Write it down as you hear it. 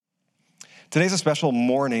Today's a special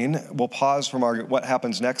morning. We'll pause from our What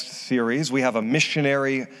Happens Next series. We have a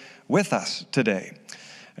missionary with us today,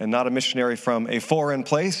 and not a missionary from a foreign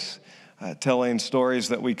place, telling stories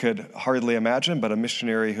that we could hardly imagine, but a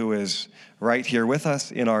missionary who is right here with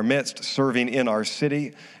us in our midst, serving in our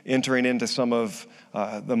city, entering into some of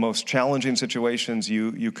the most challenging situations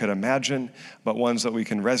you could imagine, but ones that we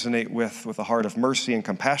can resonate with a heart of mercy and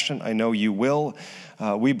compassion. I know you will.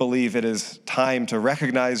 We believe it is time to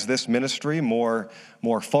recognize this ministry more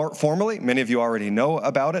formally. Many of you already know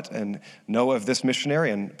about it and know of this missionary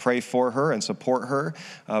and pray for her and support her,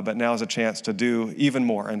 but now is a chance to do even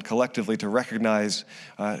more and collectively to recognize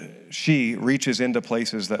she reaches into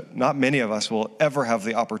places that not many of us will ever have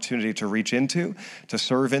the opportunity to reach into, to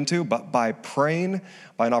serve into, but by praying,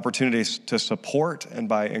 by an opportunity to support, and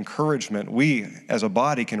by encouragement, we as a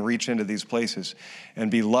body can reach into these places and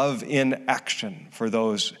be love in action for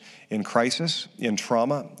those in crisis, in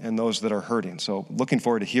trauma, and those that are hurting. So looking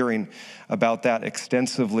forward to hearing about that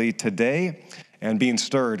extensively today and being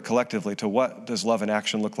stirred collectively to what does love in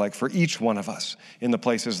action look like for each one of us in the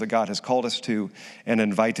places that God has called us to and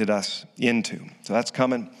invited us into. So that's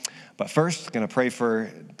coming. But first, going to pray for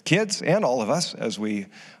kids and all of us as we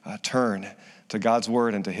turn to God's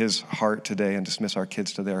word and to his heart today and dismiss our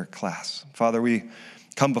kids to their class. Father, we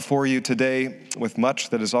come before you today with much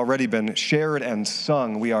that has already been shared and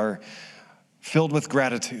sung. We are filled with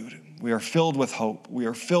gratitude. We are filled with hope. We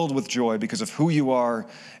are filled with joy because of who you are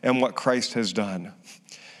and what Christ has done.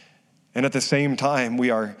 And at the same time, we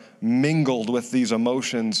are mingled with these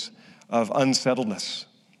emotions of unsettledness,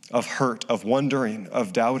 of hurt, of wondering,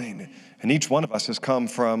 of doubting. And each one of us has come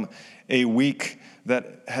from a week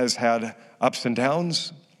that has had ups and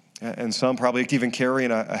downs, and some probably even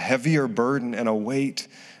carrying a heavier burden and a weight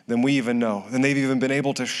than we even know, than they've even been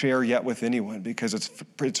able to share yet with anyone because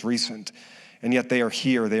it's recent. And yet they are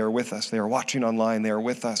here, they are with us, they are watching online, they are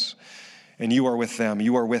with us, and you are with them,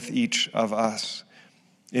 you are with each of us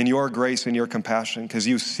in your grace and your compassion because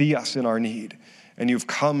you see us in our need and you've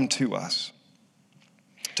come to us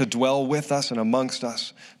to dwell with us and amongst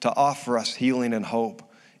us, to offer us healing and hope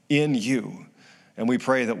in you. And we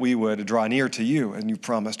pray that we would draw near to you, and you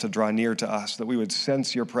promise to draw near to us, that we would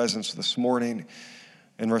sense your presence this morning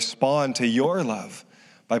and respond to your love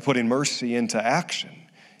by putting mercy into action,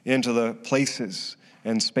 into the places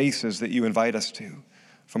and spaces that you invite us to,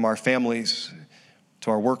 from our families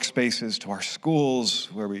to our workspaces, to our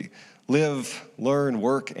schools, where we live, learn,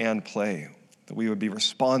 work, and play, that we would be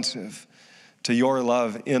responsive to your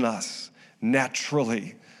love in us,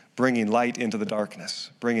 naturally bringing light into the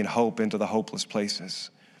darkness, bringing hope into the hopeless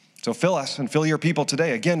places. So fill us and fill your people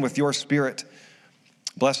today, again, with your Spirit.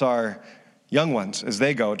 Bless our young ones as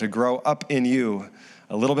they go to grow up in you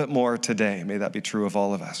a little bit more today. May that be true of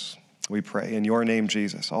all of us. We pray in your name,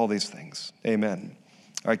 Jesus, all these things. Amen.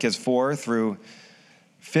 All right, kids 4 through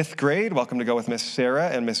 5th grade, welcome to go with Miss Sarah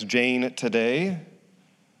and Miss Jane today.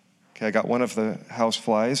 Okay, I got one of the house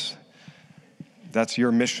flies. That's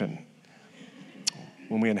your mission.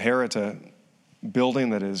 When we inherit a building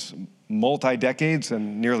that is multi-decades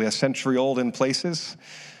and nearly a century old in places,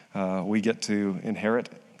 we get to inherit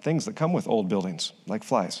things that come with old buildings, like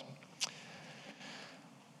flies.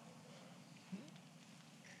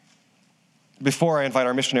 Before I invite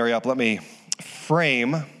our missionary up, let me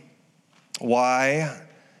frame why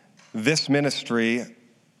this ministry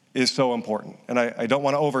is so important. And I don't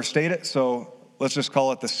want to overstate it, so let's just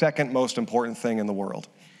call it the second most important thing in the world.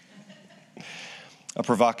 A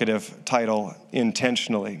provocative title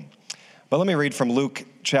intentionally. But let me read from Luke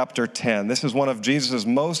chapter 10. This is one of Jesus'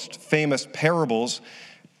 most famous parables,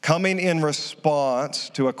 coming in response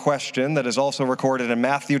to a question that is also recorded in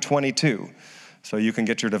Matthew 22. So you can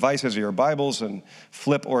get your devices or your Bibles and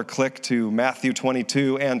flip or click to Matthew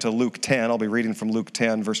 22 and to Luke 10. I'll be reading from Luke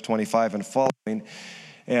 10, verse 25 and following.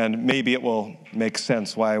 And maybe it will make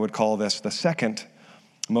sense why I would call this the second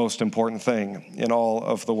most important thing in all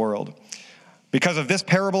of the world. Because of this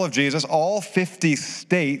parable of Jesus, all 50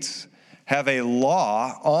 states have a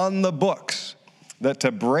law on the books that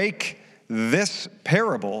to break this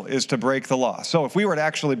parable is to break the law. So if we were to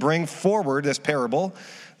actually bring forward this parable,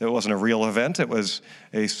 it wasn't a real event, it was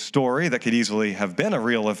a story that could easily have been a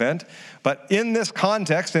real event. But in this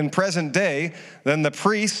context, in present day, then the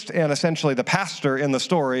priest and essentially the pastor in the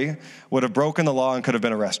story would have broken the law and could have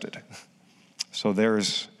been arrested. So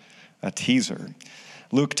there's a teaser.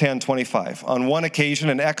 Luke 10:25. On one occasion,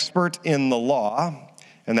 an expert in the law,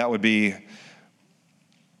 and that would be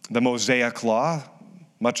the Mosaic law,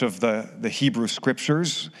 much of the Hebrew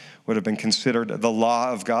scriptures would have been considered the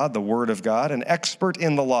law of God, the word of God. An expert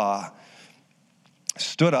in the law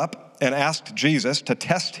stood up and asked Jesus to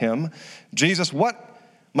test him, "Jesus, what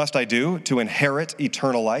must I do to inherit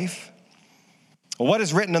eternal life?" "Well, what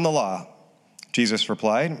is written in the law?" Jesus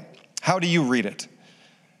replied. "How do you read it?"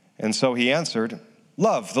 And so he answered,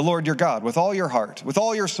 "Love the Lord your God with all your heart, with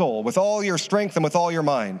all your soul, with all your strength, and with all your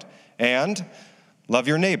mind, and love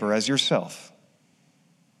your neighbor as yourself."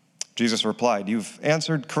 Jesus replied, "You've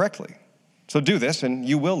answered correctly. So do this and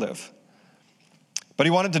you will live." But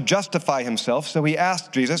he wanted to justify himself, so he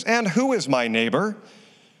asked Jesus, "And who is my neighbor?"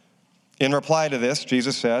 In reply to this,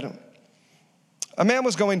 Jesus said, "A man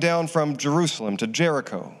was going down from Jerusalem to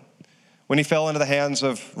Jericho when he fell into the hands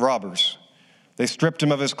of robbers. They stripped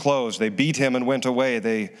him of his clothes, they beat him and went away.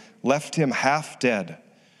 They left him half dead.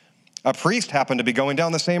 A priest happened to be going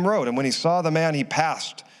down the same road, and when he saw the man, he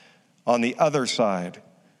passed on the other side.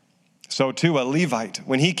 So too a Levite,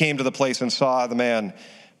 when he came to the place and saw the man,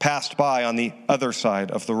 passed by on the other side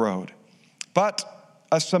of the road. But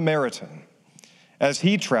a Samaritan, as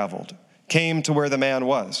he traveled, came to where the man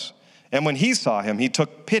was. And when he saw him, he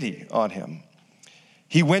took pity on him.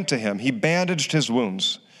 He went to him, he bandaged his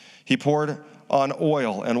wounds, he poured on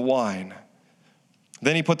oil and wine.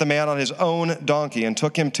 Then he put the man on his own donkey and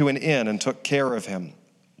took him to an inn and took care of him.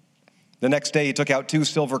 The next day he took out 2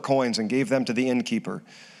 silver coins and gave them to the innkeeper.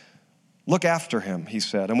 "Look after him," he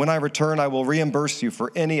said, "and when I return, I will reimburse you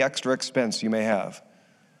for any extra expense you may have."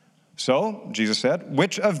 So, Jesus said,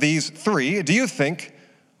 "Which of these 3 do you think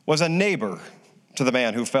was a neighbor to the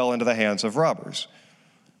man who fell into the hands of robbers?"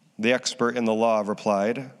 The expert in the law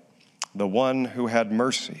replied, "The one who had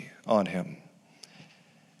mercy on him."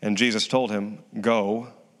 And Jesus told him, "Go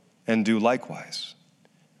and do likewise."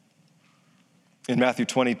 In Matthew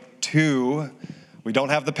 22, we don't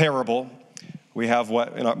have the parable. We have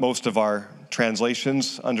what in most of our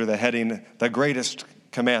translations under the heading, the greatest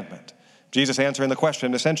commandment. Jesus answering the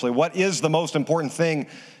question, essentially, what is the most important thing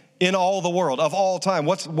in all the world, of all time?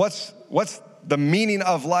 What's the meaning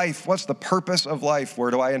of life? What's the purpose of life? Where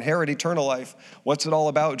do I inherit eternal life? What's it all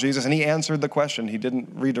about, Jesus? And he answered the question. He didn't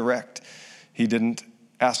redirect. He didn't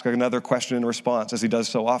ask another question in response, as he does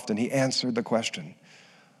so often. He answered the question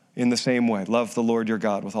in the same way. Love the Lord your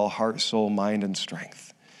God with all heart, soul, mind, and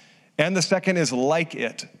strength. And the second is like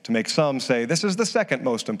it, to make some say this is the second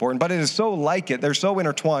most important, but it is so like it, they're so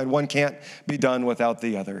intertwined, one can't be done without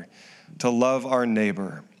the other, to love our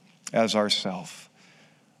neighbor as ourself.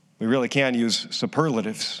 We really can use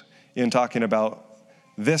superlatives in talking about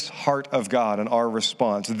this heart of God and our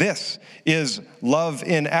response. This is love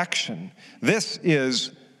in action. This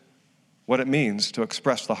is what it means to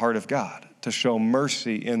express the heart of God, to show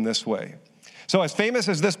mercy in this way. So as famous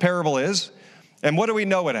as this parable is, and what do we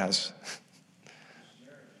know it as?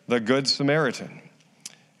 The Good Samaritan.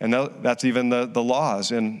 And that's even the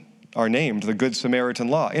laws are named the Good Samaritan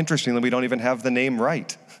law. Interestingly, we don't even have the name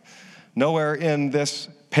right. Nowhere in this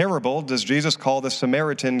parable does Jesus call the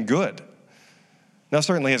Samaritan good. Now,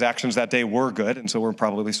 certainly his actions that day were good, and so we're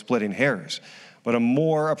probably splitting hairs. But a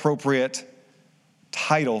more appropriate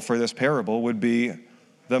title for this parable would be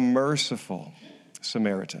the merciful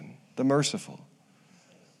Samaritan. The merciful.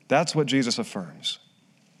 That's what Jesus affirms.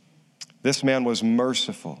 This man was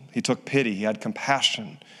merciful. He took pity. He had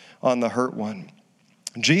compassion on the hurt one.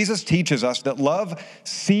 Jesus teaches us that love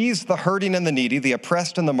sees the hurting and the needy, the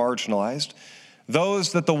oppressed and the marginalized,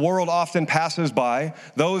 those that the world often passes by,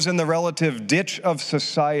 those in the relative ditch of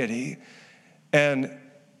society, and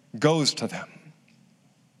goes to them,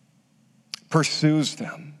 pursues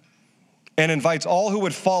them, and invites all who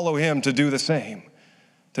would follow him to do the same,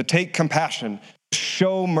 to take compassion,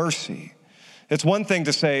 show mercy. It's one thing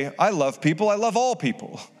to say, I love people, I love all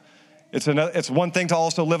people. It's one thing to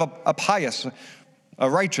also live a pious, a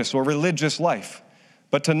righteous or religious life.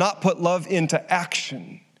 But to not put love into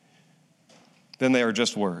action, then they are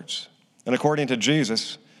just words. And according to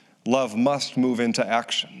Jesus, love must move into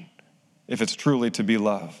action if it's truly to be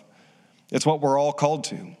love. It's what we're all called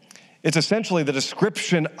to. It's essentially the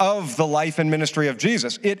description of the life and ministry of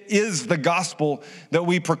Jesus. It is the gospel that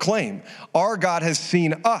we proclaim. Our God has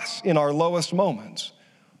seen us in our lowest moments,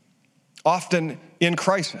 often in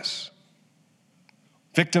crisis,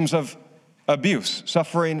 victims of abuse,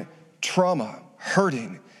 suffering trauma,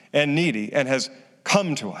 hurting and needy, and has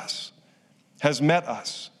come to us, has met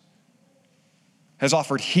us, has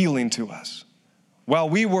offered healing to us. While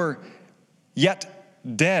we were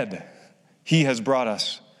yet dead, he has brought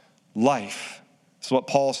us life. That's what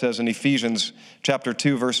Paul says in Ephesians chapter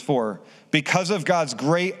 2, verse 4. Because of God's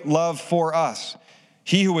great love for us,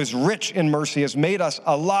 he who is rich in mercy has made us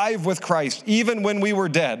alive with Christ, even when we were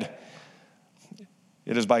dead.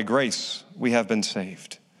 It is by grace we have been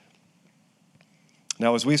saved.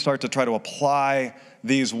 Now, as we start to try to apply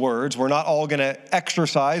these words. We're not all going to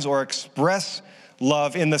exercise or express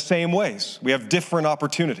love in the same ways. We have different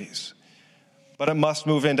opportunities, but it must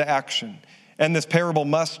move into action. And this parable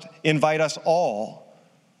must invite us all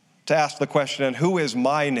to ask the question, and who is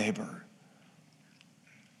my neighbor?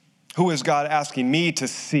 Who is God asking me to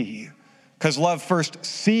see? Because love first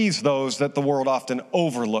sees those that the world often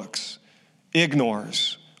overlooks,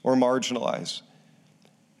 ignores, or marginalizes.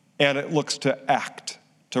 And it looks to act,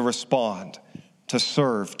 to respond, to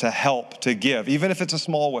serve, to help, to give, even if it's a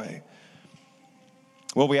small way.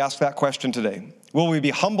 Will we ask that question today? Will we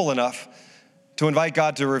be humble enough to invite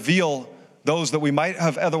God to reveal those that we might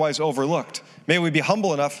have otherwise overlooked? May we be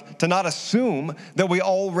humble enough to not assume that we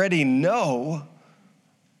already know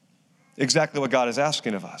exactly what God is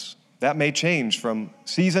asking of us. That may change from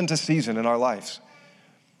season to season in our lives.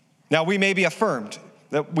 Now, we may be affirmed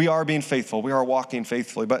that we are being faithful, we are walking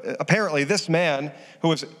faithfully, but apparently this man who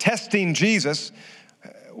was testing Jesus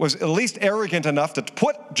was at least arrogant enough to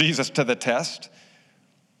put Jesus to the test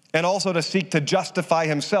and also to seek to justify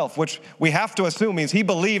himself, which we have to assume means he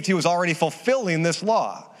believed he was already fulfilling this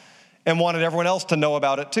law and wanted everyone else to know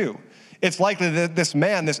about it too. It's likely that this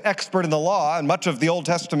man, this expert in the law, and much of the Old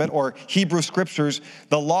Testament or Hebrew scriptures,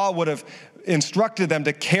 the law would have instructed them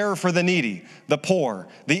to care for the needy, the poor,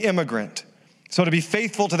 the immigrant. So to be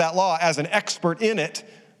faithful to that law as an expert in it,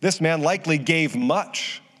 this man likely gave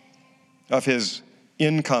much of his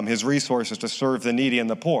income, his resources to serve the needy and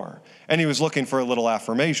the poor. And he was looking for a little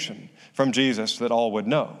affirmation from Jesus that all would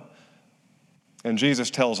know. And Jesus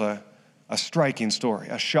tells a striking story,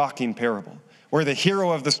 a shocking parable, where the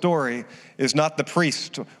hero of the story is not the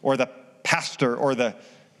priest or the pastor or the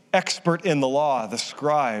expert in the law, the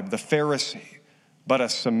scribe, the Pharisee, but a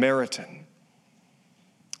Samaritan.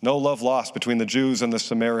 No love lost between the Jews and the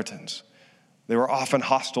Samaritans. They were often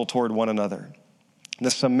hostile toward one another. The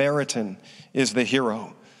Samaritan is the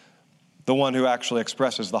hero, the one who actually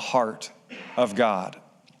expresses the heart of God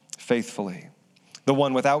faithfully, the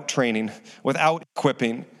one without training, without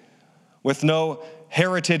equipping, with no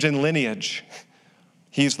heritage and lineage.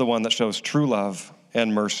 He's the one that shows true love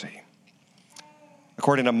and mercy.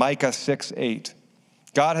 According to Micah 6:8,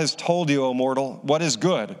 God has told you, O mortal, what is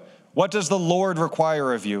good. What does the Lord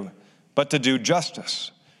require of you but to do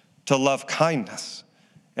justice, to love kindness,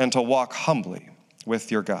 and to walk humbly with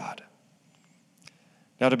your God?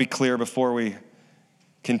 Now, to be clear, before we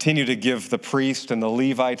continue to give the priest and the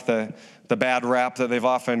Levite the bad rap that they've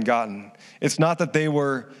often gotten, it's not that they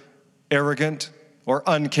were arrogant or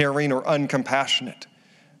uncaring or uncompassionate.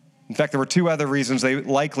 In fact, there were two other reasons they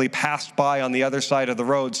likely passed by on the other side of the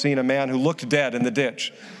road, seeing a man who looked dead in the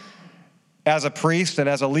ditch. As a priest and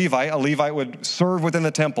as a Levite would serve within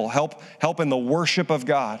the temple, help in the worship of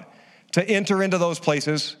God. To enter into those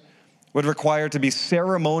places would require to be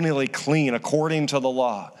ceremonially clean according to the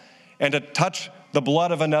law. And to touch the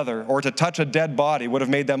blood of another or to touch a dead body would have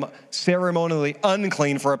made them ceremonially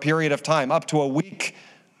unclean for a period of time, up to a week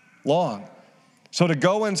long. So to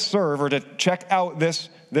go and serve or to check out this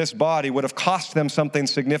body would have cost them something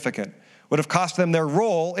significant, would have cost them their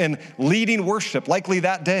role in leading worship, likely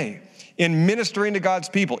that day, in ministering to God's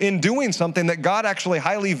people, in doing something that God actually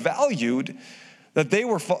highly valued, that they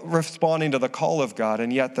were responding to the call of God,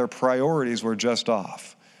 and yet their priorities were just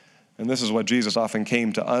off. And this is what Jesus often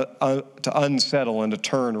came to unsettle and to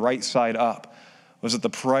turn right side up, was that the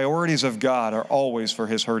priorities of God are always for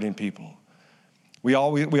his hurting people. We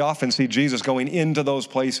often see Jesus going into those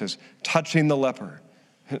places, touching the leper,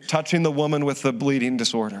 touching the woman with the bleeding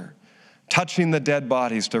disorder, touching the dead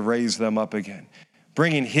bodies to raise them up again,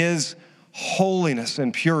 bringing his holiness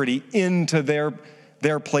and purity into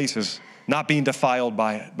their places, not being defiled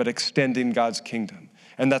by it, but extending God's kingdom.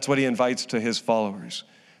 And that's what he invites to his followers.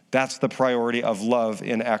 That's the priority of love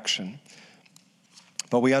in action.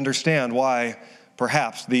 But we understand why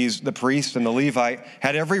perhaps the priest and the Levite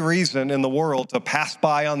had every reason in the world to pass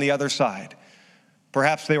by on the other side.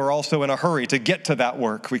 Perhaps they were also in a hurry to get to that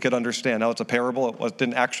work. We could understand. Now, it's a parable. It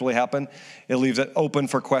didn't actually happen. It leaves it open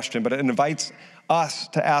for question, but it invites us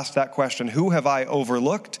to ask that question: who have I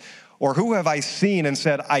overlooked, or who have I seen and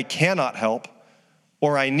said, I cannot help,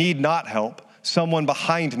 or I need not help, someone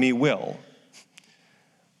behind me will?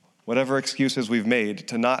 Whatever excuses we've made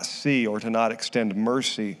to not see or to not extend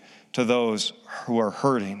mercy to those who are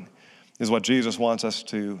hurting is what Jesus wants us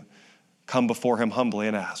to come before him humbly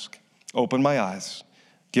and ask. Open my eyes.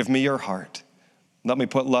 Give me your heart. Let me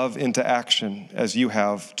put love into action as you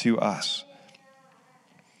have to us.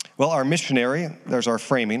 Well, our missionary, there's our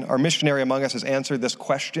framing. Our missionary among us has answered this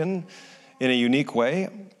question in a unique way,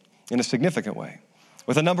 in a significant way,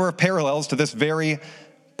 with a number of parallels to this very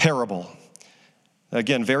parable.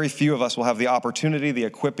 Again, very few of us will have the opportunity, the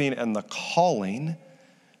equipping, and the calling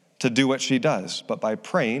to do what she does. But by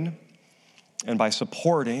praying and by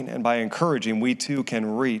supporting and by encouraging, we too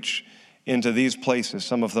can reach into these places,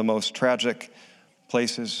 some of the most tragic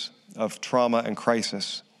places of trauma and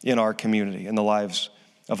crisis in our community, in the lives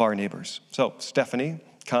of our neighbors. So, Stephanie,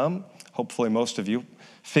 come. Hopefully most of you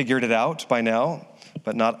figured it out by now,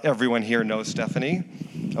 but not everyone here knows Stephanie.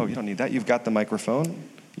 Oh, you don't need that. You've got the microphone.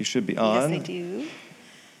 You should be on. Yes, I do.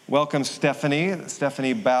 Welcome, Stephanie.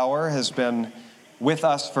 Stephanie Bauer has been with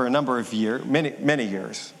us for a number of years, many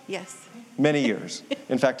years. Yes. Many years.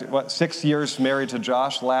 In fact, 6 years married to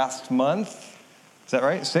Josh last month. Is that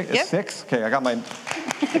right? Six? Yep. 6? Okay, I got my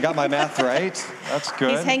math right. That's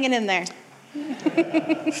good. He's hanging in there.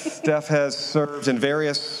 Steph has served in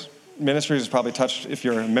various ministries, has probably touched, if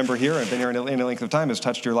you're a member here and been here any length of time, has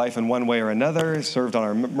touched your life in one way or another, served on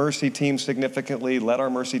our mercy team significantly, led our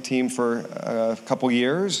mercy team for a couple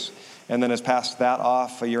years, and then has passed that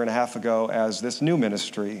off a year and a half ago as this new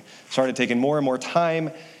ministry. Started taking more and more time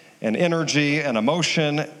and energy and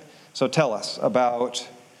emotion. So tell us about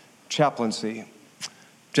chaplaincy.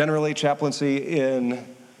 Generally, chaplaincy in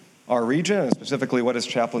our region, and specifically, what does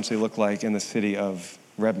chaplaincy look like in the city of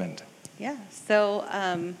Redmond? Yeah,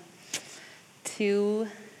 so to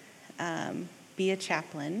be a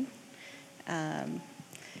chaplain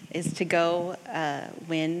is to go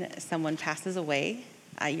when someone passes away.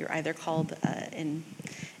 You're either called, in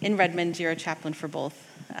Redmond, you're a chaplain for both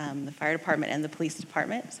the fire department and the police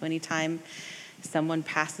department. So anytime someone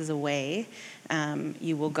passes away,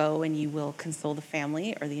 you will go and you will console the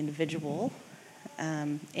family or the individual.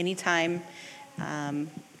 Anytime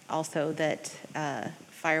also that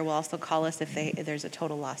fire will also call us if there's a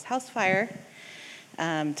total lost house fire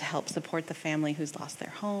to help support the family who's lost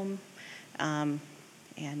their home. So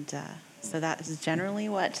that is generally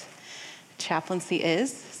what chaplaincy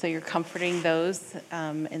is. So you're comforting those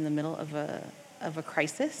in the middle of a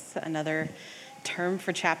crisis. Another term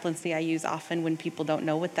for chaplaincy I use often when people don't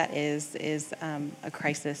know what that is a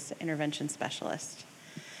crisis intervention specialist.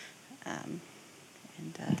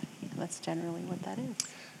 That's generally what that is.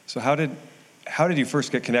 So how did you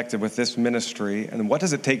first get connected with this ministry, and what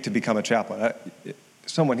does it take to become a chaplain?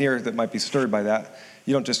 Someone here that might be stirred by that,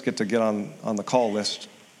 you don't just get to get on the call list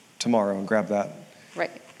tomorrow and grab that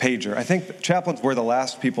pager. I think chaplains were the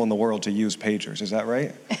last people in the world to use pagers. Is that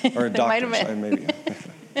right? Or doctors, maybe.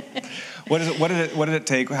 What did it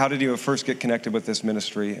take? How did you first get connected with this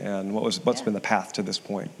ministry, and what's been the path to this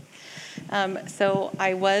point? So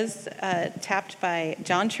I was tapped by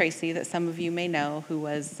John Tracy, that some of you may know, who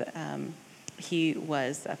was he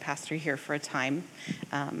was a pastor here for a time,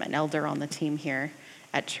 an elder on the team here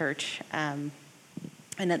at church. And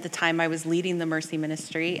at the time I was leading the Mercy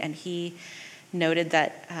Ministry, and he noted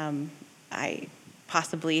that I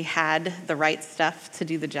possibly had the right stuff to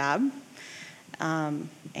do the job.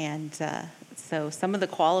 So some of the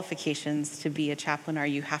qualifications to be a chaplain are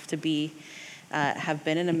you have to have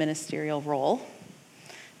been in a ministerial role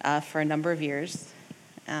for a number of years.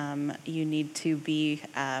 You need to be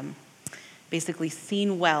basically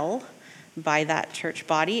seen well by that church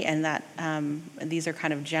body, and that these are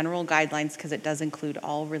kind of general guidelines because it does include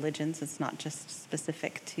all religions. It's not just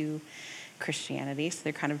specific to Christianity, so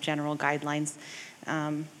they're kind of general guidelines.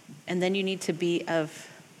 And then you need to be of,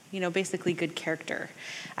 basically good character.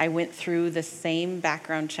 I went through the same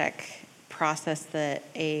background check process that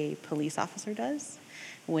a police officer does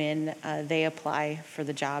when they apply for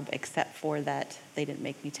the job, except for that they didn't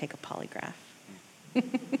make me take a polygraph.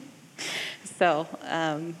 So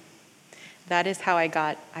that is how I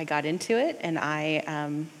got into it, and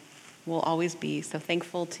I will always be so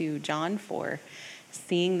thankful to John for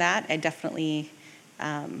seeing that.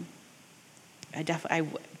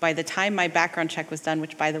 By the time my background check was done,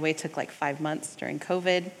 which by the way took like 5 months during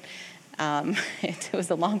COVID, it was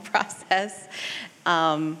a long process,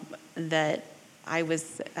 that I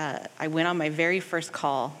went on my very first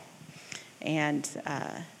call, and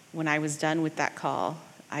when I was done with that call,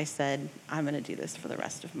 I said, I'm going to do this for the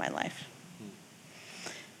rest of my life.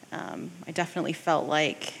 I definitely felt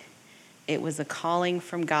like it was a calling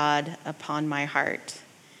from God upon my heart,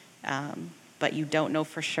 but you don't know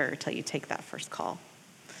for sure till you take that first call.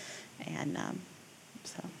 And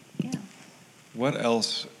yeah. What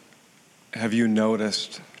else have you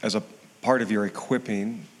noticed as a part of your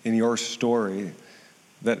equipping in your story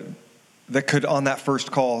that could, on that first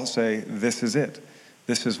call, say, this is it?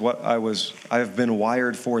 This is what I've been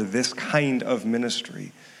wired for, this kind of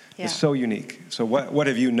ministry. is so unique. So what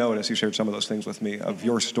have you noticed? You shared some of those things with me of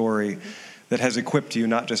your story that has equipped you,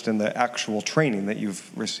 not just in the actual training that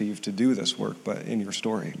you've received to do this work, but in your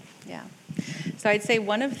story. Yeah. So I'd say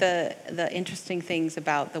one of the interesting things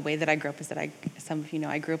about the way that I grew up is that some of you know,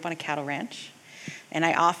 I grew up on a cattle ranch, and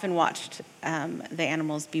I often watched the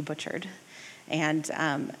animals be butchered. And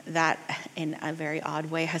that, in a very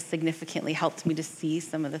odd way, has significantly helped me to see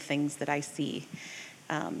some of the things that I see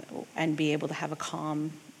and be able to have a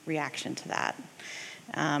calm reaction to that.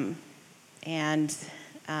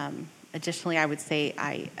 Additionally, I would say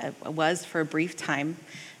I was, for a brief time,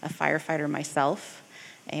 a firefighter myself.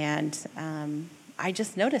 And I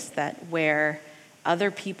just noticed that where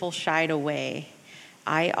other people shied away,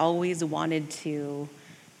 I always wanted to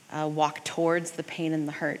walk towards the pain and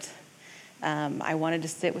the hurt. I wanted to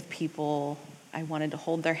sit with people. I wanted to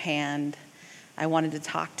hold their hand. I wanted to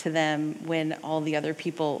talk to them when all the other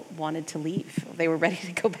people wanted to leave. They were ready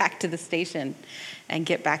to go back to the station and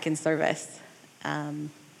get back in service. And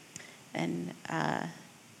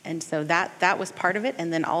so that was part of it.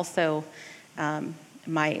 And then also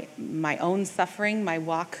my own suffering, my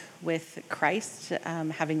walk with Christ,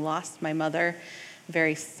 having lost my mother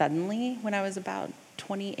very suddenly when I was about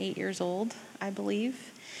 28 years old, I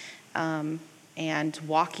believe. And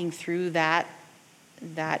walking through that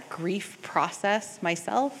grief process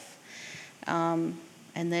myself. And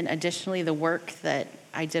then additionally, the work that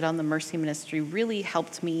I did on the Mercy Ministry really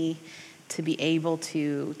helped me to be able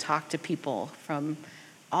to talk to people from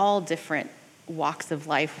all different walks of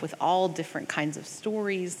life with all different kinds of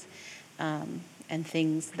stories and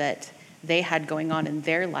things that they had going on in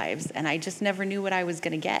their lives. And I just never knew what I was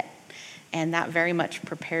going to get. And that very much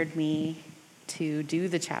prepared me to do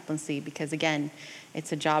the chaplaincy because, again,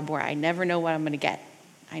 it's a job where I never know what I'm going to get.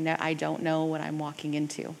 I don't know what I'm walking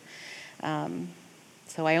into.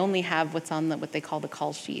 So I only have what's on what they call the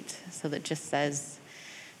call sheet. So that just says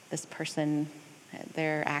this person,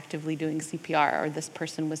 they're actively doing CPR, or this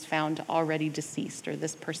person was found already deceased, or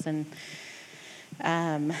this person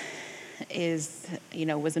was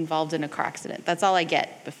involved in a car accident. That's all I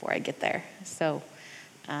get before I get there. So,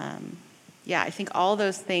 I think all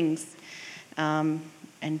those things, and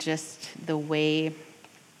just the way,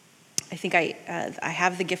 I think I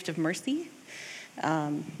have the gift of mercy,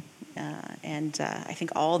 and I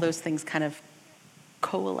think all those things kind of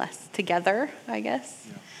coalesce together, I guess,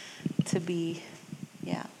 to be,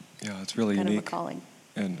 it's really kind unique. Of a calling.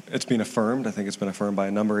 And it's been affirmed. I think it's been affirmed by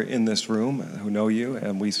a number in this room who know you,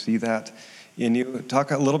 and we see that in you.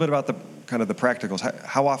 Talk a little bit about the practicals.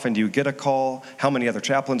 How often do you get a call? How many other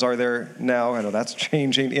chaplains are there now? I know that's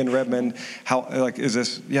changing in Redmond. How is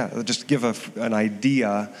this? Just give an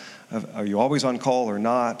idea of, are you always on call or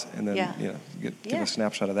not? And then give a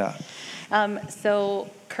snapshot of that. So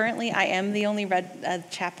currently, I am the only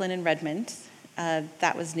chaplain in Redmond.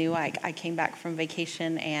 That was new. I came back from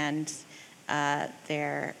vacation, and I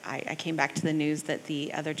came back to the news that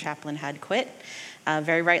the other chaplain had quit.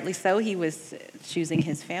 Very rightly so. He was choosing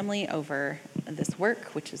his family over this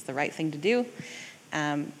work, which is the right thing to do.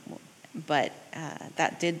 But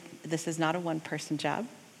this is not a one-person job.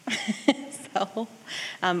 So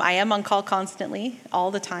I am on call constantly, all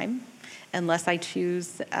the time, unless I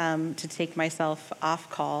choose to take myself off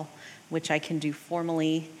call, which I can do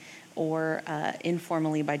formally or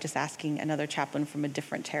informally by just asking another chaplain from a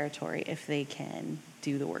different territory if they can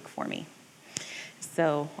do the work for me.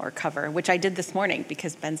 Or cover, which I did this morning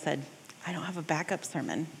because Ben said, I don't have a backup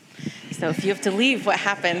sermon. So if you have to leave, what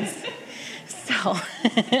happens? So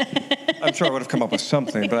I'm sure I would have come up with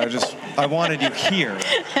something, but I wanted you here.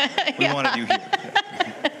 We wanted you here.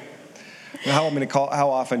 How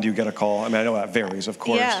often do you get a call? I mean, I know that varies, of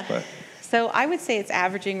course, but. So I would say it's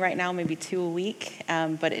averaging right now maybe 2 a week,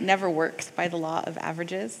 but it never works by the law of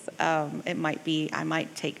averages. It might be I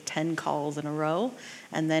might take 10 calls in a row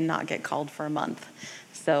and then not get called for a month.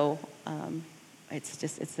 So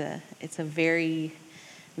it's a very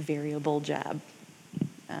variable job.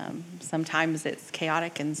 Sometimes it's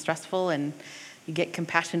chaotic and stressful, and you get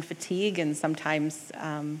compassion fatigue, and sometimes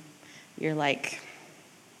you're like,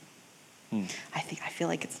 I feel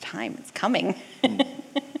like it's time. It's coming.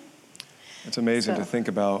 It's amazing to think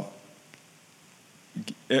about,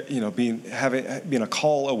 being a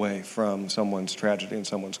call away from someone's tragedy and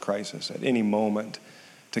someone's crisis at any moment,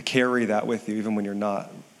 to carry that with you, even when you're not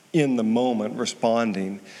in the moment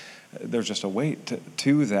responding. There's just a weight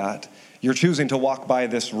to that. You're choosing to walk by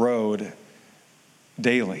this road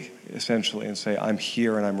daily, essentially, and say, I'm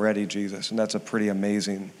here and I'm ready, Jesus. And that's a pretty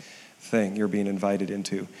amazing thing you're being invited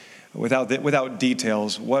into. Without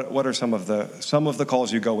details, what are some of the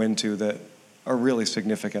calls you go into that are really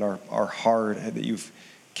significant, are hard, that you've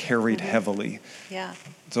carried heavily. Yeah.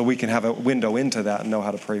 So we can have a window into that and know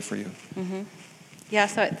how to pray for you. Yeah,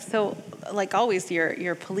 so like always,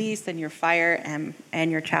 your police and your fire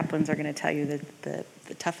and your chaplains are going to tell you that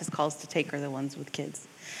the toughest calls to take are the ones with kids,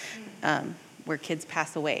 where kids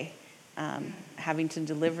pass away. Having to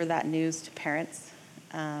deliver that news to parents,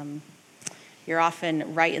 you're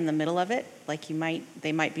often right in the middle of it. Like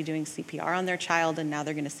they might be doing CPR on their child, and now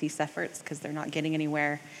they're going to cease efforts because they're not getting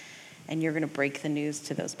anywhere, and you're going to break the news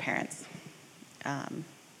to those parents.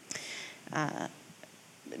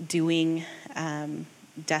 Doing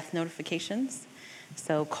death notifications,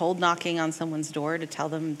 so cold knocking on someone's door to tell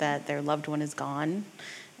them that their loved one is gone,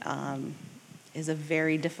 is a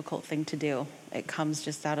very difficult thing to do. It comes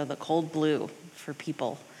just out of the cold blue for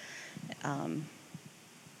people. And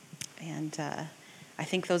I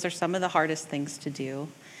think those are some of the hardest things to do.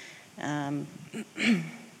 Yeah,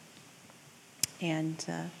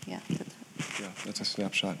 that's a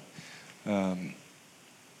snapshot.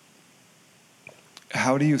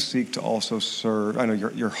 How do you seek to also serve? I know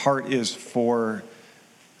your heart is for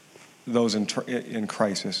those in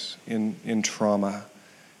crisis, in trauma,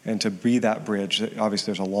 and to be that bridge.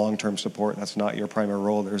 Obviously, there's a long-term support. That's not your primary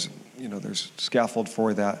role. There's scaffold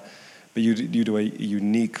for that, but you do a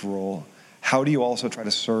unique role. How do you also try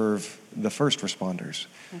to serve the first responders?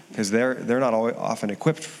 Because they're not often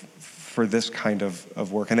equipped for this kind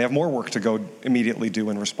of work, and they have more work to go immediately do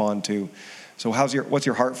and respond to. So what's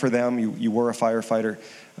your heart for them? You were a firefighter,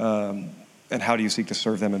 and how do you seek to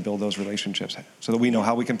serve them and build those relationships so that we know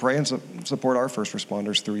how we can pray and support our first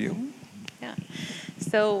responders through you? Yeah.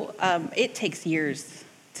 So it takes years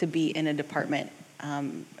to be in a department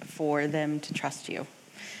for them to trust you.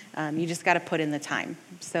 You just got to put in the time.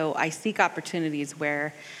 So I seek opportunities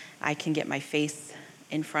where I can get my face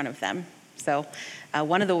in front of them. So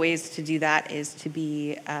one of the ways to do that is to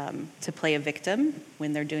play a victim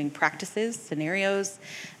when they're doing practices, scenarios.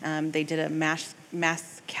 They did a mass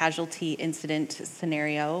casualty incident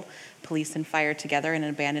scenario, police and fire together in an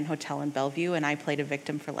abandoned hotel in Bellevue, and I played a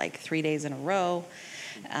victim for like 3 days in a row,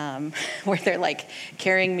 where they're like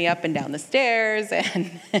carrying me up and down the stairs and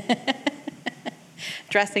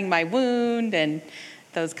dressing my wound and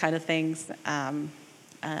those kind of things.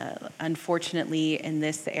 Unfortunately, in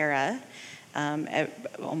this era,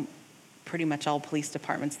 pretty much all police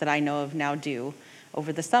departments that I know of now do.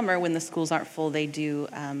 Over the summer, when the schools aren't full, they do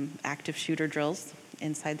active shooter drills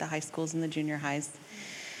inside the high schools and the junior highs.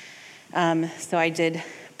 So I did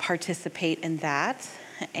participate in that,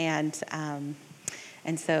 and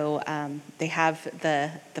so they have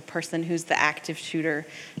the person who's the active shooter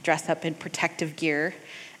dress up in protective gear,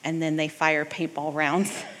 and then they fire paintball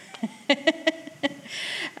rounds.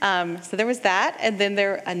 So there was that, and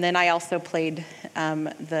then I also played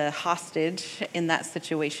the hostage in that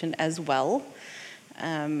situation as well.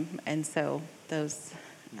 And so those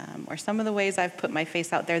are some of the ways I've put my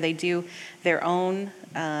face out there. They do their own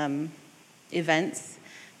events,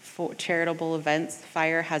 for charitable events.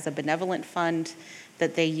 Fire has a benevolent fund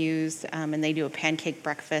that they use, and they do a pancake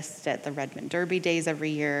breakfast at the Redmond Derby Days every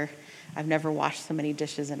year. I've never washed so many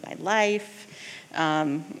dishes in my life.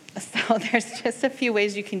 So there's just a few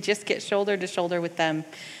ways you can just get shoulder to shoulder with them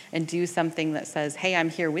and do something that says, hey, I'm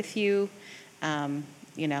here with you. I'm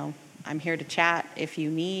here to chat if you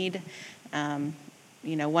need.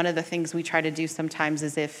 One of the things we try to do sometimes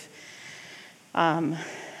is if I'm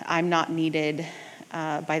not needed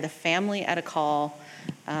by the family at a call,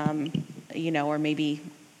 or maybe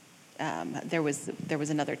there was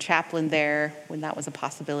another chaplain there when that was a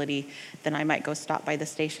possibility, then I might go stop by the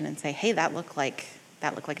station and say, hey, that looked like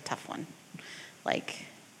a tough one. But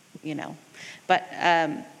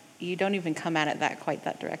you don't even come at it quite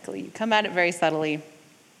that directly. You come at it very subtly.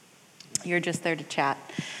 You're just there to chat.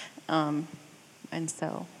 And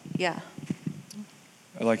so, yeah.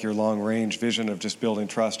 I like your long-range vision of just building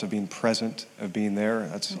trust, of being present, of being there.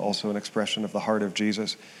 That's also an expression of the heart of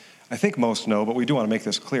Jesus. I think most know, but we do want to make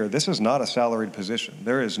this clear. This is not a salaried position.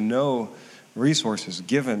 There is no resources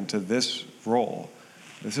given to this role.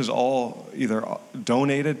 This is all either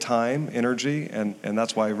donated time, energy, and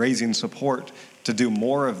that's why raising support to do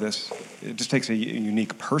more of this, it just takes a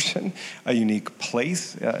unique person, a unique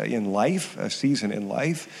place in life, a season in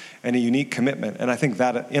life, and a unique commitment. And I think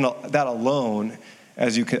that that alone,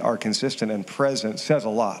 as you are consistent and present, says a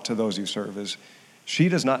lot to those you serve. Is she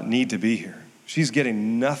does not need to be here. She's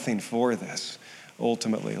getting nothing for this,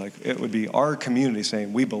 ultimately. It would be our community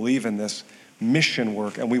saying, we believe in this mission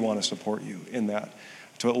work and we want to support you in that.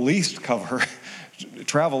 to at least cover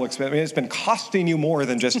travel expense. I mean, it's been costing you more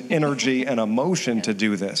than just energy and emotion to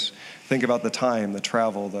do this. Think about the time, the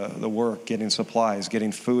travel, the work, getting supplies,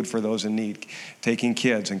 getting food for those in need, taking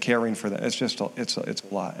kids and caring for them. It's just, it's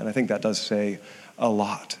a lot. And I think that does say a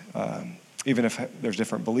lot. Even if there's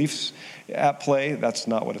different beliefs at play, that's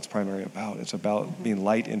not what it's primarily about. It's about being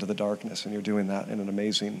light into the darkness, and you're doing that in an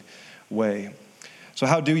amazing way. So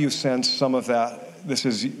how do you sense some of that?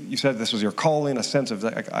 You said this was your calling, a sense of,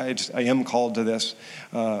 like, I am called to this.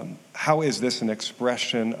 How is this an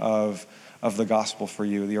expression of the gospel for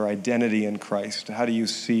you, your identity in Christ? How do you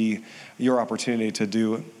see your opportunity to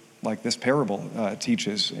do like this parable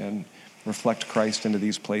teaches and reflect Christ into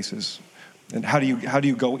these places? And how do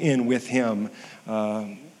you go in with him,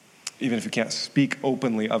 even if you can't speak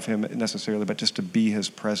openly of him necessarily, but just to be his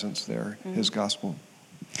presence there, his gospel?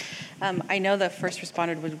 I know the first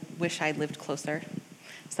responder would wish I lived closer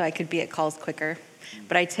so I could be at calls quicker.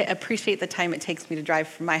 But I appreciate the time it takes me to drive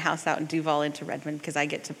from my house out in Duval into Redmond, because I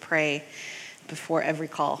get to pray before every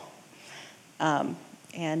call. I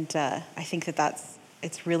think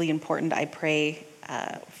it's really important. I pray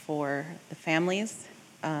for the families.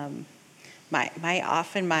 The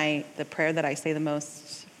prayer that I say the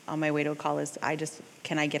most on my way to a call is,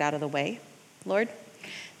 can I get out of the way, Lord?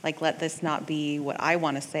 Like, let this not be what I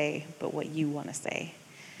want to say, but what you want to say.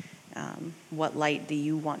 What light do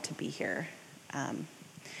you want to be here? And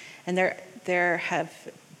there have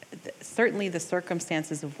certainly the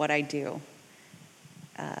circumstances of what I do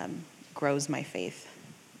grows my faith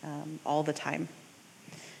all the time.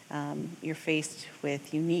 You're faced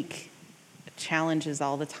with unique challenges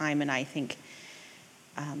all the time, and I think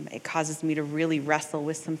it causes me to really wrestle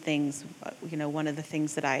with some things. One of the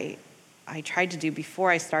things that I tried to do before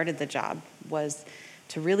I started the job was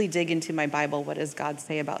to really dig into my Bible. What does God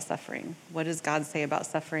say about suffering? What does God say about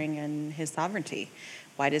suffering and his sovereignty?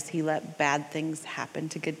 Why does he let bad things happen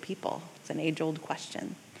to good people? It's an age-old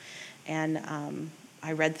question. And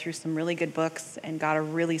I read through some really good books and got a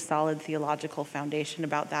really solid theological foundation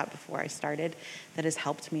about that before I started that has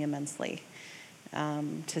helped me immensely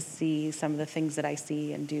to see some of the things that I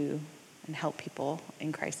see and do and help people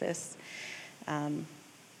in crisis.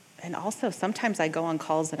 And also, sometimes I go on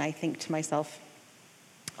calls and I think to myself,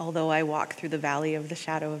 although I walk through the valley of the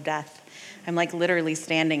shadow of death, I'm like literally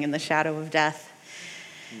standing in the shadow of death.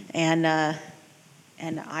 And I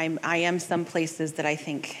am some places that I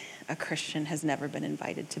think a Christian has never been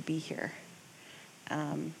invited to be here.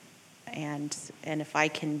 And if I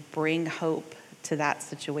can bring hope to that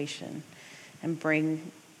situation and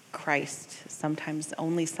bring Christ, sometimes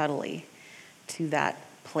only subtly, to that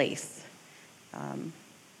place,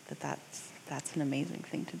 that's an amazing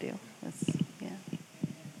thing to do.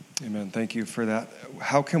 Amen. Thank you for that.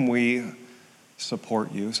 How can we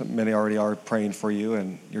support you? Many already are praying for you,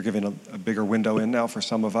 and you're giving a bigger window in now for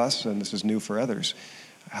some of us, and this is new for others.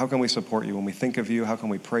 How can we support you when we think of you? How can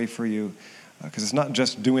we pray for you? Because it's not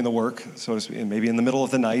just doing the work, so to speak, and maybe in the middle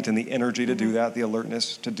of the night, and the energy to do that, the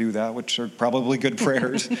alertness to do that, which are probably good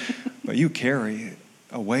prayers, but you carry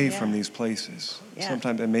away from these places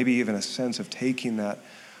sometimes, and maybe even a sense of taking that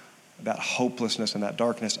hopelessness and that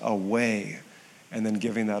darkness away and then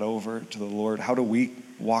giving that over to the Lord. How do we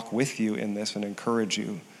walk with you in this and encourage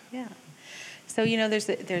you? Yeah. So, there's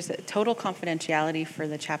a total confidentiality for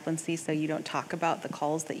the chaplaincy, so you don't talk about the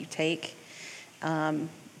calls that you take. One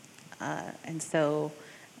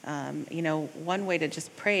way to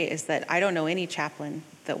just pray is that I don't know any chaplain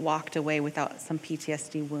that walked away without some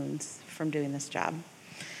PTSD wounds from doing this job.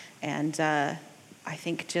 And I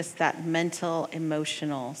think just that mental,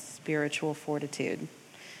 emotional, spiritual fortitude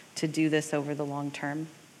to do this over the long term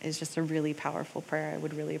is just a really powerful prayer I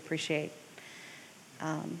would really appreciate.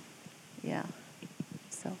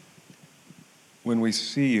 When we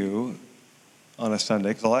see you on a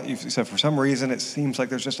Sunday, because you said for some reason it seems like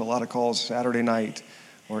there's just a lot of calls Saturday night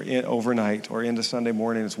or overnight or into Sunday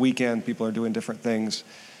morning. It's weekend. People are doing different things.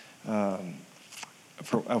 I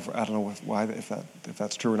don't know why, if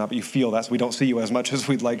that's true or not, but you feel we don't see you as much as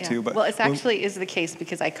we'd like to. But well, it actually is the case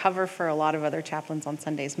because I cover for a lot of other chaplains on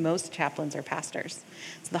Sundays. Most chaplains are pastors.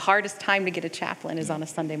 So the hardest time to get a chaplain is on a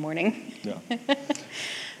Sunday morning. Yeah.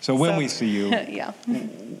 So when we see you,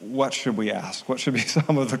 what should we ask? What should be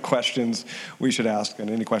some of the questions we should ask, and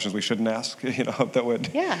any questions we shouldn't ask? That would.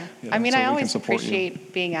 Yeah. I always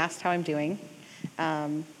appreciate being asked how I'm doing.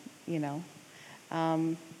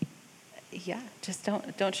 Just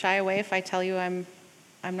don't shy away if I tell you I'm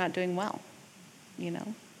not doing well.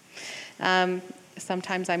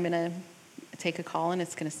 Sometimes I'm gonna take a call and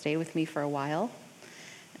it's gonna stay with me for a while.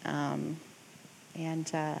 And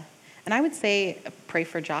I would say pray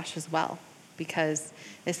for Josh as well. because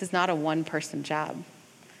this is not a one-person job.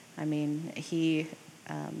 I mean, he's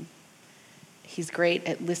great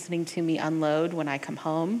at listening to me unload when I come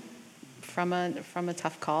home from a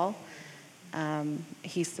tough call.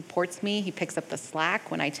 He supports me. He picks up the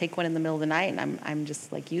slack when I take one in the middle of the night and I'm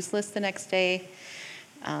just like useless the next day.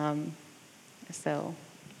 So,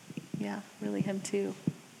 yeah, really him too.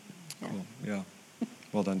 Yeah. Cool. Yeah.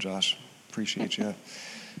 Well done, Josh. Appreciate you.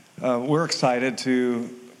 We're excited to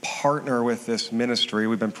partner with this ministry.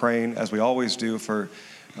 We've been praying, as we always do, for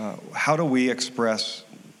how do we express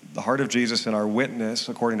the heart of Jesus in our witness,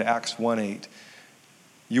 according to Acts 1:8.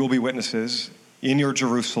 You will be witnesses in your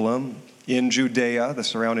Jerusalem, in Judea, the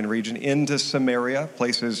surrounding region, into Samaria,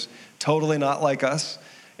 places totally not like us,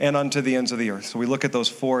 and unto the ends of the earth. So we look at those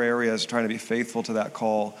 4 areas, trying to be faithful to that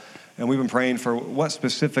call. And we've been praying for what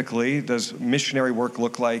specifically does missionary work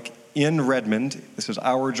look like in Redmond. This is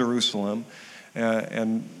our Jerusalem.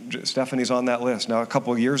 And Stephanie's on that list. Now, a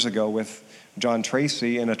couple of years ago with John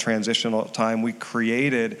Tracy, in a transitional time, we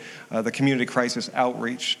created the Community Crisis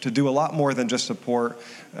Outreach to do a lot more than just support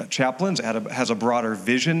chaplains. It has a broader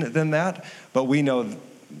vision than that, but we know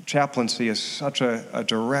chaplaincy is such a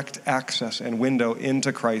direct access and window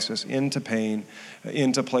into crisis, into pain,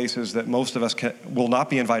 into places that most of us will not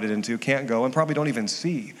be invited into, can't go, and probably don't even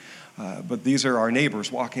see. But these are our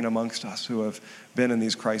neighbors walking amongst us who have been in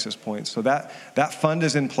these crisis points. So that fund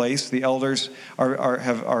is in place. The elders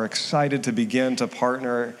are excited to begin to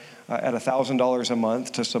partner at $1,000 a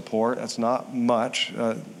month to support. That's not much.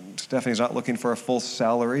 Stephanie's not looking for a full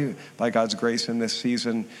salary. By God's grace in this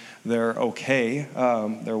season, they're okay.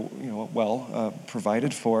 They're well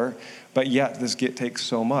provided for. But yet this takes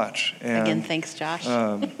so much. And, again, thanks, Josh.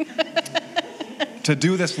 To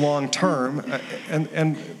do this long term,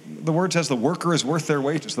 and the word says the worker is worth their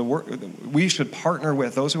wages. We should partner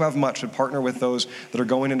with those who have much, should partner with those that are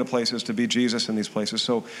going into places to be Jesus in these places.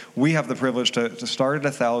 So we have the privilege to start at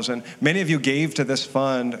 1,000. Many of you gave to this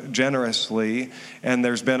fund generously, and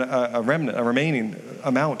there's been a remaining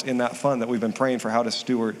amount in that fund that we've been praying for how to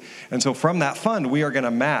steward. And so from that fund, we are going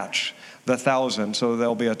to match the 1,000. So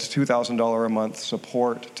there'll be a $2,000 a month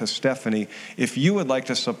support to Stephanie. If you would like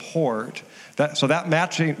to support that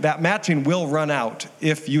matching will run out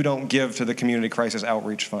if you don't give to the Community Crisis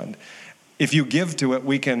Outreach Fund. If you give to it,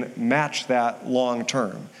 we can match that long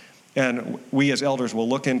term. And we as elders will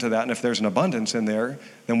look into that, and if there's an abundance in there,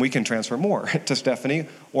 then we can transfer more to Stephanie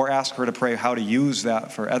or ask her to pray how to use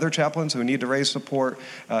that for other chaplains who need to raise support.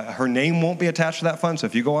 Her name won't be attached to that fund, so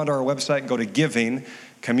if you go onto our website and go to Giving,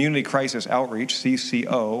 Community Crisis Outreach,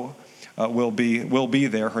 CCO, will be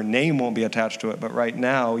there. Her name won't be attached to it, but right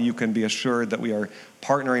now you can be assured that we are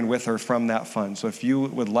partnering with her from that fund. So if you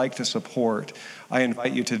would like to support, I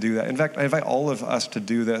invite you to do that. In fact, I invite all of us to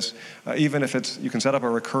do this, even if you can set up a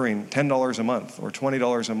recurring $10 a month or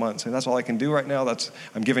 $20 a month. And that's all I can do right now.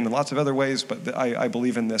 I'm giving in lots of other ways, but I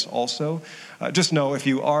believe in this also. Just know if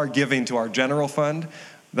you are giving to our general fund,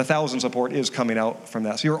 the 1,000 support is coming out from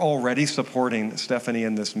that. So you're already supporting Stephanie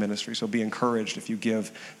in this ministry. So be encouraged if you give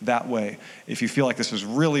that way. If you feel like this is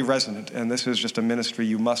really resonant and this is just a ministry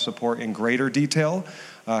you must support in greater detail,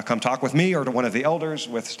 come talk with me or to one of the elders,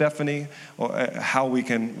 with Stephanie, how we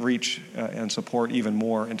can reach and support even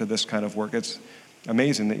more into this kind of work. It's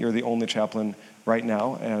amazing that you're the only chaplain right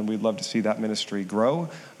now, and we'd love to see that ministry grow.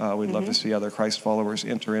 We'd love to see other Christ followers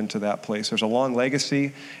enter into that place. There's a long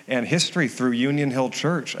legacy and history through Union Hill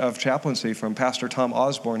Church of chaplaincy, from Pastor Tom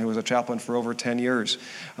Osborne, who was a chaplain for over 10 years,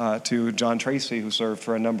 to John Tracy, who served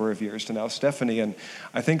for a number of years, to now Stephanie. And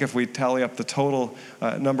I think if we tally up the total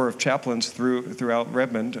number of chaplains throughout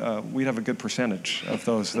Redmond, we'd have a good percentage of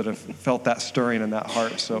those that have felt that stirring in that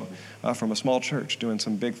heart. So from a small church doing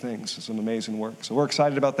some big things, some amazing work. So we're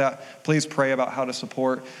excited about that. Please pray about how to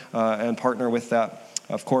support and partner with that.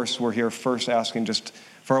 Of course, we're here first asking just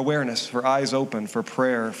for awareness, for eyes open, for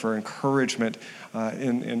prayer, for encouragement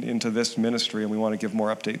into this ministry, and we want to give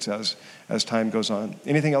more updates as time goes on.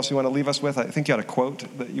 Anything else you want to leave us with? I think you had a quote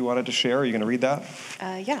that you wanted to share. Are you going to read that?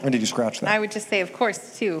 Yeah. Or did you scratch that? I would just say, of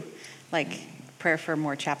course, too, prayer for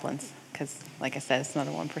more chaplains, because, like I said, it's not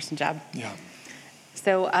a one-person job. Yeah.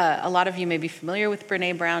 So a lot of you may be familiar with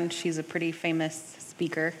Brene Brown. She's a pretty famous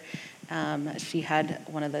speaker. She had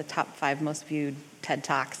one of the top 5 most viewed TED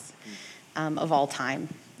Talks of all time.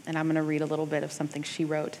 And I'm going to read a little bit of something she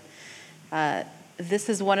wrote. This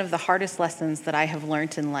is one of the hardest lessons that I have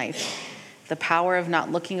learned in life. The power of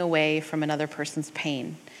not looking away from another person's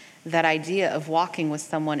pain. That idea of walking with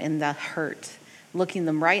someone in the hurt, looking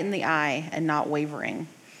them right in the eye and not wavering.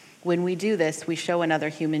 When we do this, we show another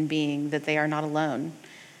human being that they are not alone.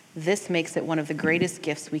 This makes it one of the greatest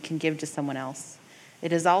gifts we can give to someone else.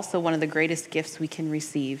 It is also one of the greatest gifts we can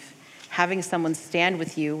receive. Having someone stand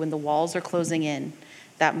with you when the walls are closing in,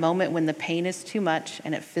 that moment when the pain is too much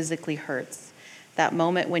and it physically hurts, that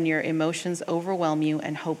moment when your emotions overwhelm you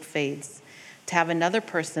and hope fades. To have another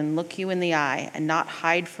person look you in the eye and not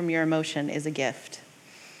hide from your emotion is a gift.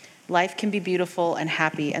 Life can be beautiful and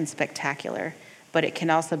happy and spectacular, but it can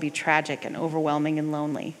also be tragic and overwhelming and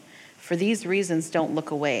lonely. For these reasons, don't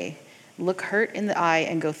look away. Look hurt in the eye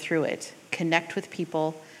and go through it. Connect with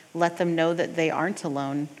people. Let them know that they aren't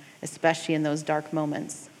alone, especially in those dark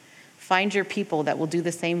moments. Find your people that will do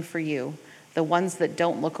the same for you, the ones that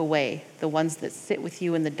don't look away, the ones that sit with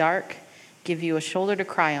you in the dark, give you a shoulder to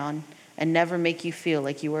cry on, and never make you feel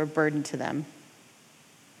like you are a burden to them.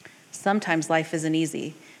 Sometimes life isn't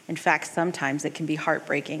easy. In fact, sometimes it can be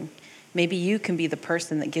heartbreaking. Maybe you can be the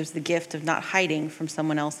person that gives the gift of not hiding from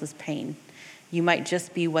someone else's pain. You might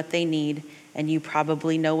just be what they need, and you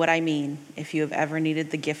probably know what I mean if you have ever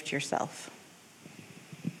needed the gift yourself.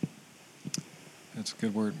 That's a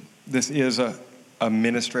good word. This is a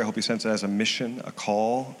ministry. I hope you sense it as a mission, a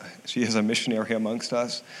call. She is a missionary amongst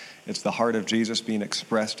us. It's the heart of Jesus being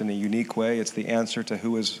expressed in a unique way. It's the answer to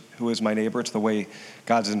who is my neighbor. It's the way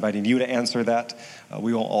God's inviting you to answer that.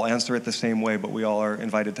 We won't all answer it the same way, but we all are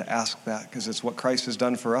invited to ask that because it's what Christ has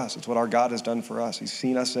done for us. It's what our God has done for us. He's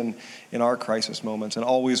seen us in our crisis moments and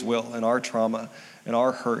always will, in our trauma, in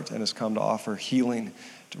our hurt, and has come to offer healing,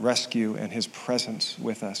 to rescue, and his presence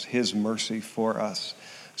with us, his mercy for us.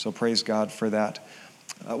 So praise God for that.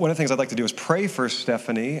 One of the things I'd like to do is pray for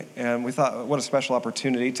Stephanie, and we thought what a special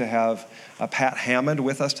opportunity to have Pat Hammond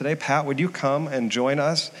with us today. Pat, would you come and join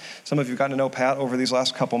us? Some of you have gotten to know Pat over these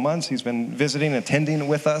last couple months. He's been visiting, attending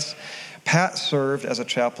with us. Pat served as a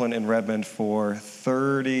chaplain in Redmond for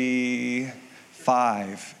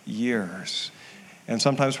 35 years, and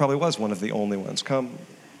sometimes probably was one of the only ones. Come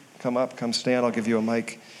up, come stand. I'll give you a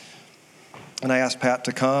mic. And I asked Pat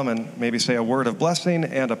to come and maybe say a word of blessing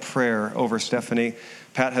and a prayer over Stephanie.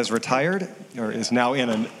 Pat has retired, or is now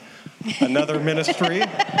in another ministry,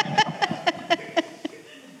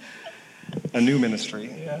 a new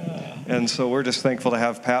ministry. Yeah. And so we're just thankful to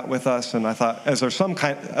have Pat with us. And I thought, as there's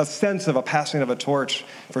a sense of a passing of a torch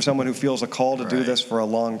for someone who feels a call to do this for a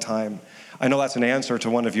long time. I know that's an answer to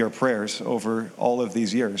one of your prayers over all of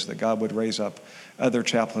these years, that God would raise up other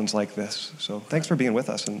chaplains like this. So thanks for being with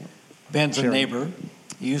us. And Ben's a neighbor.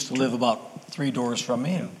 He used to live about 3 doors from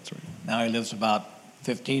me. Yeah, that's right. Now he lives about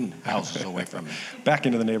 15 houses away from me. Back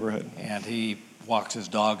into the neighborhood. And he walks his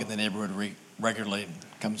dog in the neighborhood regularly, and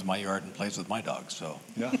comes to my yard and plays with my dog. So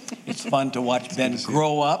yeah. It's fun to watch Ben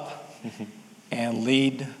grow up and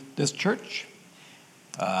lead this church.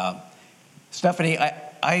 Stephanie,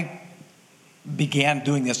 I began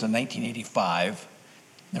doing this in 1985.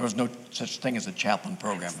 There was no such thing as a chaplain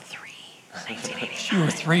program. 1985. You were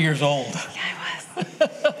 3 years old. Yeah, I was.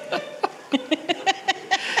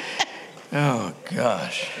 Oh,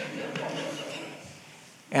 gosh.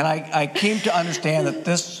 And I came to understand that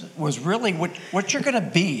this was really what you're going to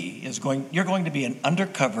be you're going to be an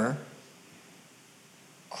undercover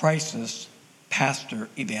crisis pastor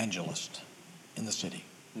evangelist in the city.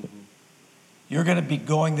 Mm-hmm. You're going to be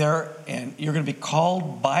going there and you're going to be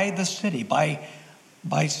called by the city, by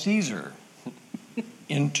Caesar,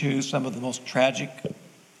 into some of the most tragic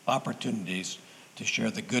opportunities to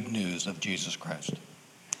share the good news of Jesus Christ.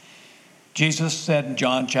 Jesus said in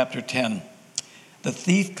John chapter 10, "The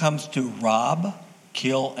thief comes to rob,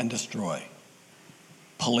 kill, and destroy."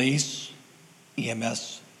 Police,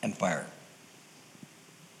 EMS, and fire.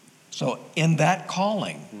 So in that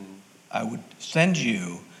calling, I would send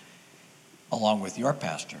you, along with your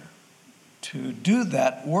pastor, to do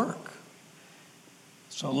that work.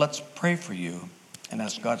 So let's pray for you and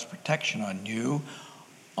ask God's protection on you,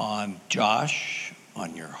 on Josh,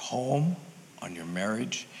 on your home, on your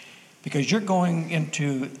marriage, because you're going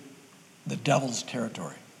into the devil's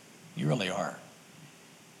territory. You really are.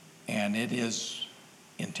 And it is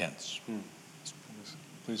intense.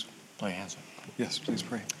 Please lay hands on. Yes, please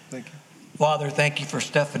pray. Thank you. Father, thank you for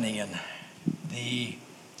Stephanie and the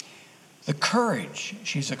courage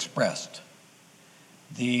she's expressed,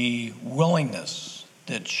 the willingness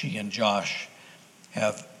that she and Josh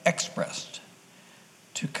have expressed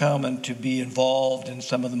to come and to be involved in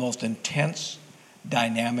some of the most intense,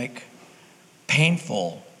 dynamic,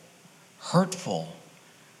 painful, hurtful,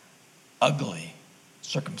 ugly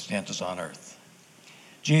circumstances on earth.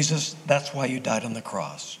 Jesus, that's why you died on the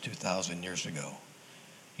cross 2,000 years ago.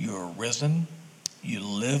 You are risen, you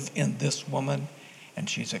live in this woman, and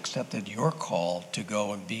she's accepted your call to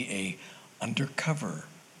go and be a undercover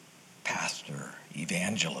pastor,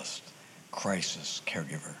 evangelist, crisis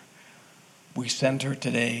caregiver. We send her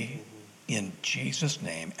today in Jesus'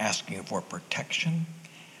 name, asking for protection,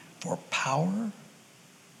 for power.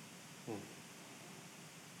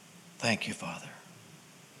 Thank you, Father.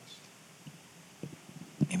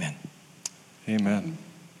 Amen. Amen.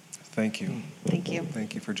 Thank you. Thank you.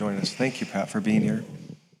 Thank you for joining us. Thank you, Pat, for being here.